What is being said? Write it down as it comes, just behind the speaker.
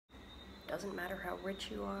Doesn't matter how rich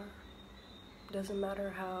you are, doesn't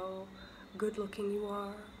matter how good looking you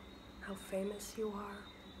are, how famous you are.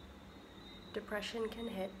 Depression can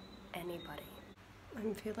hit anybody.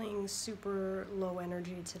 I'm feeling super low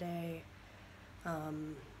energy today.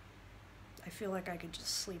 I feel like I could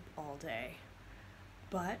just sleep all day,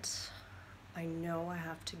 but I know I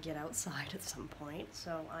have to get outside at some point,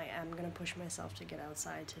 so I am gonna push myself to get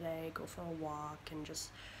outside today, go for a walk, and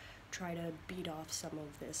just try to beat off some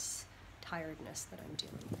of this tiredness that I'm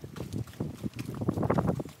dealing with.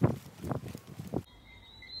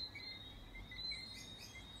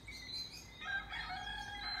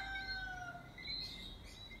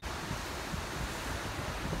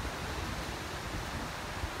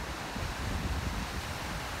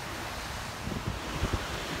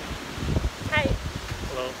 Hi.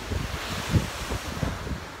 Hello.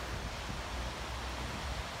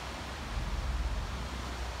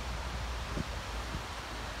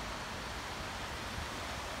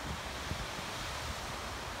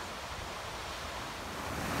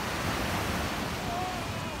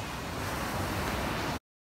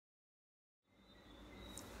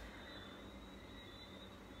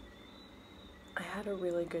 I had a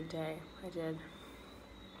really good day. I did.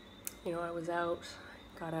 You know, I was out,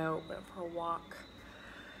 got out, went for a walk,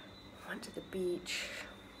 went to the beach,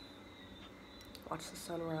 watched the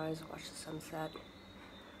sunrise, watched the sunset.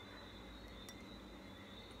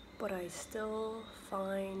 But I still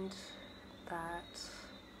find that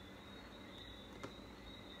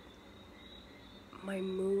my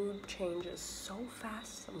mood changes so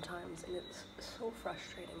fast sometimes, and it's so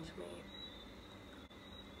frustrating to me.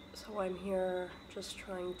 So I'm here just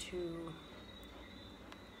trying to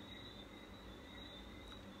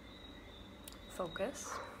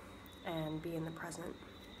focus and be in the present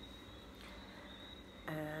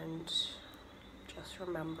and just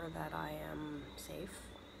remember that I am safe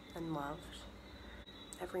and loved.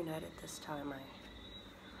 Every night at this time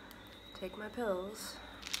I take my pills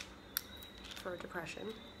for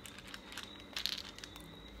depression.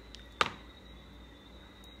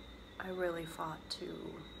 I really fought to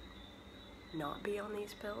not be on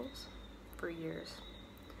these pills for years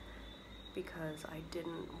because I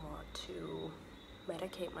didn't want to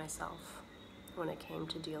medicate myself when it came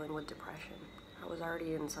to dealing with depression. I was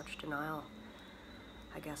already in such denial,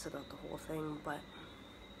 I guess, about the whole thing, but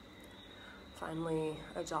finally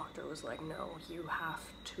a doctor was like, no, you have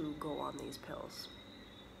to go on these pills.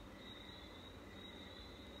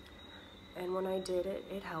 And when I did it,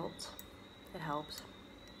 it helped. It helped.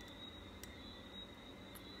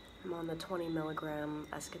 I'm on the 20 milligram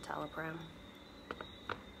escitalopram.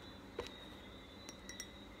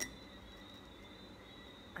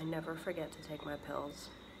 I never forget to take my pills.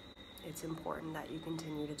 It's important that you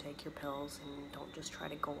continue to take your pills and don't just try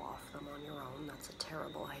to go off them on your own. That's a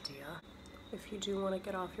terrible idea. If you do want to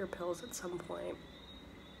get off your pills at some point,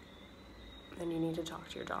 then you need to talk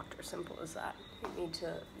to your doctor. Simple as that. You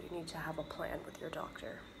need to have a plan with your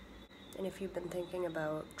doctor. And if you've been thinking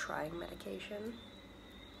about trying medication,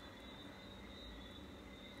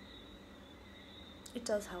 it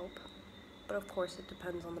does help, but of course it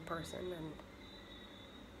depends on the person and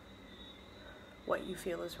what you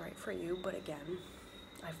feel is right for you. But again,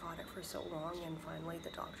 I fought it for so long, and finally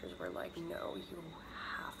the doctors were like, no, you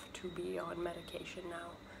have to be on medication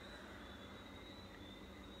now.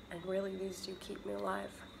 And really, these do keep me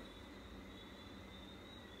alive.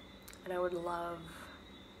 And I would love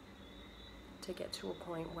to get to a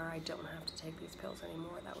point where I don't have to take these pills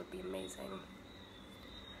anymore. That would be amazing.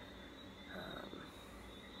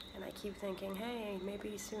 And I keep thinking, hey,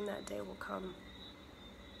 maybe soon that day will come.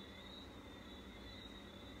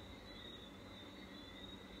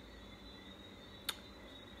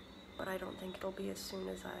 But I don't think it'll be as soon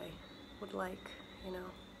as I would like, you know.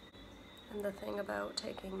 And the thing about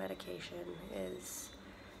taking medication is,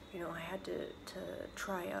 you know, I had to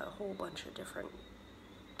try a whole bunch of different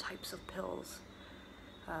types of pills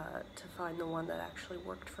to find the one that actually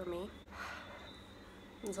worked for me.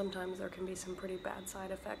 And sometimes there can be some pretty bad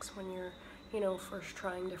side effects when you're, you know, first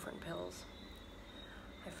trying different pills.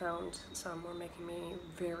 I found some were making me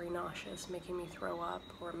very nauseous, making me throw up,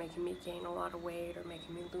 or making me gain a lot of weight, or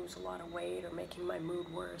making me lose a lot of weight, or making my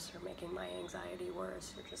mood worse, or making my anxiety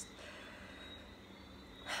worse, or just...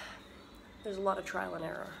 There's a lot of trial and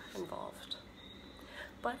error involved.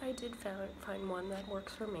 But I did find one that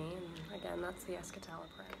works for me, and again, that's the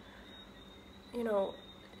escitalopram. You know,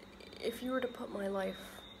 if you were to put my life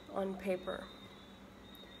on paper,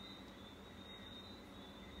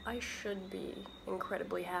 I should be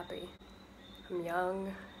incredibly happy. I'm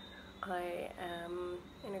young, I am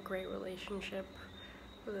in a great relationship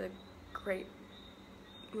with a great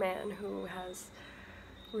man who has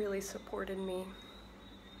really supported me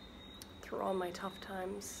through all my tough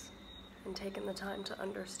times and taken the time to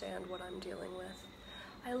understand what I'm dealing with.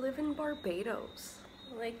 I live in Barbados.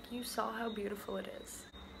 Like, you saw how beautiful it is.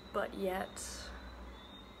 But yet,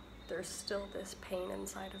 there's still this pain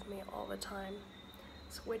inside of me all the time.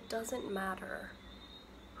 So it doesn't matter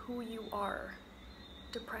who you are,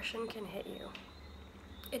 depression can hit you.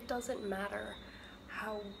 It doesn't matter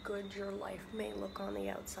how good your life may look on the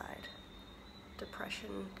outside.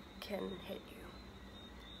 Depression can hit you.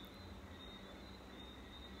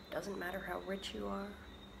 Doesn't matter how rich you are.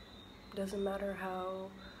 Doesn't matter how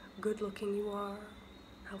good looking you are,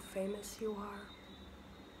 how famous you are.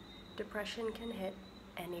 Depression can hit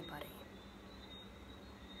anybody.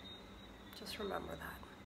 Just remember that.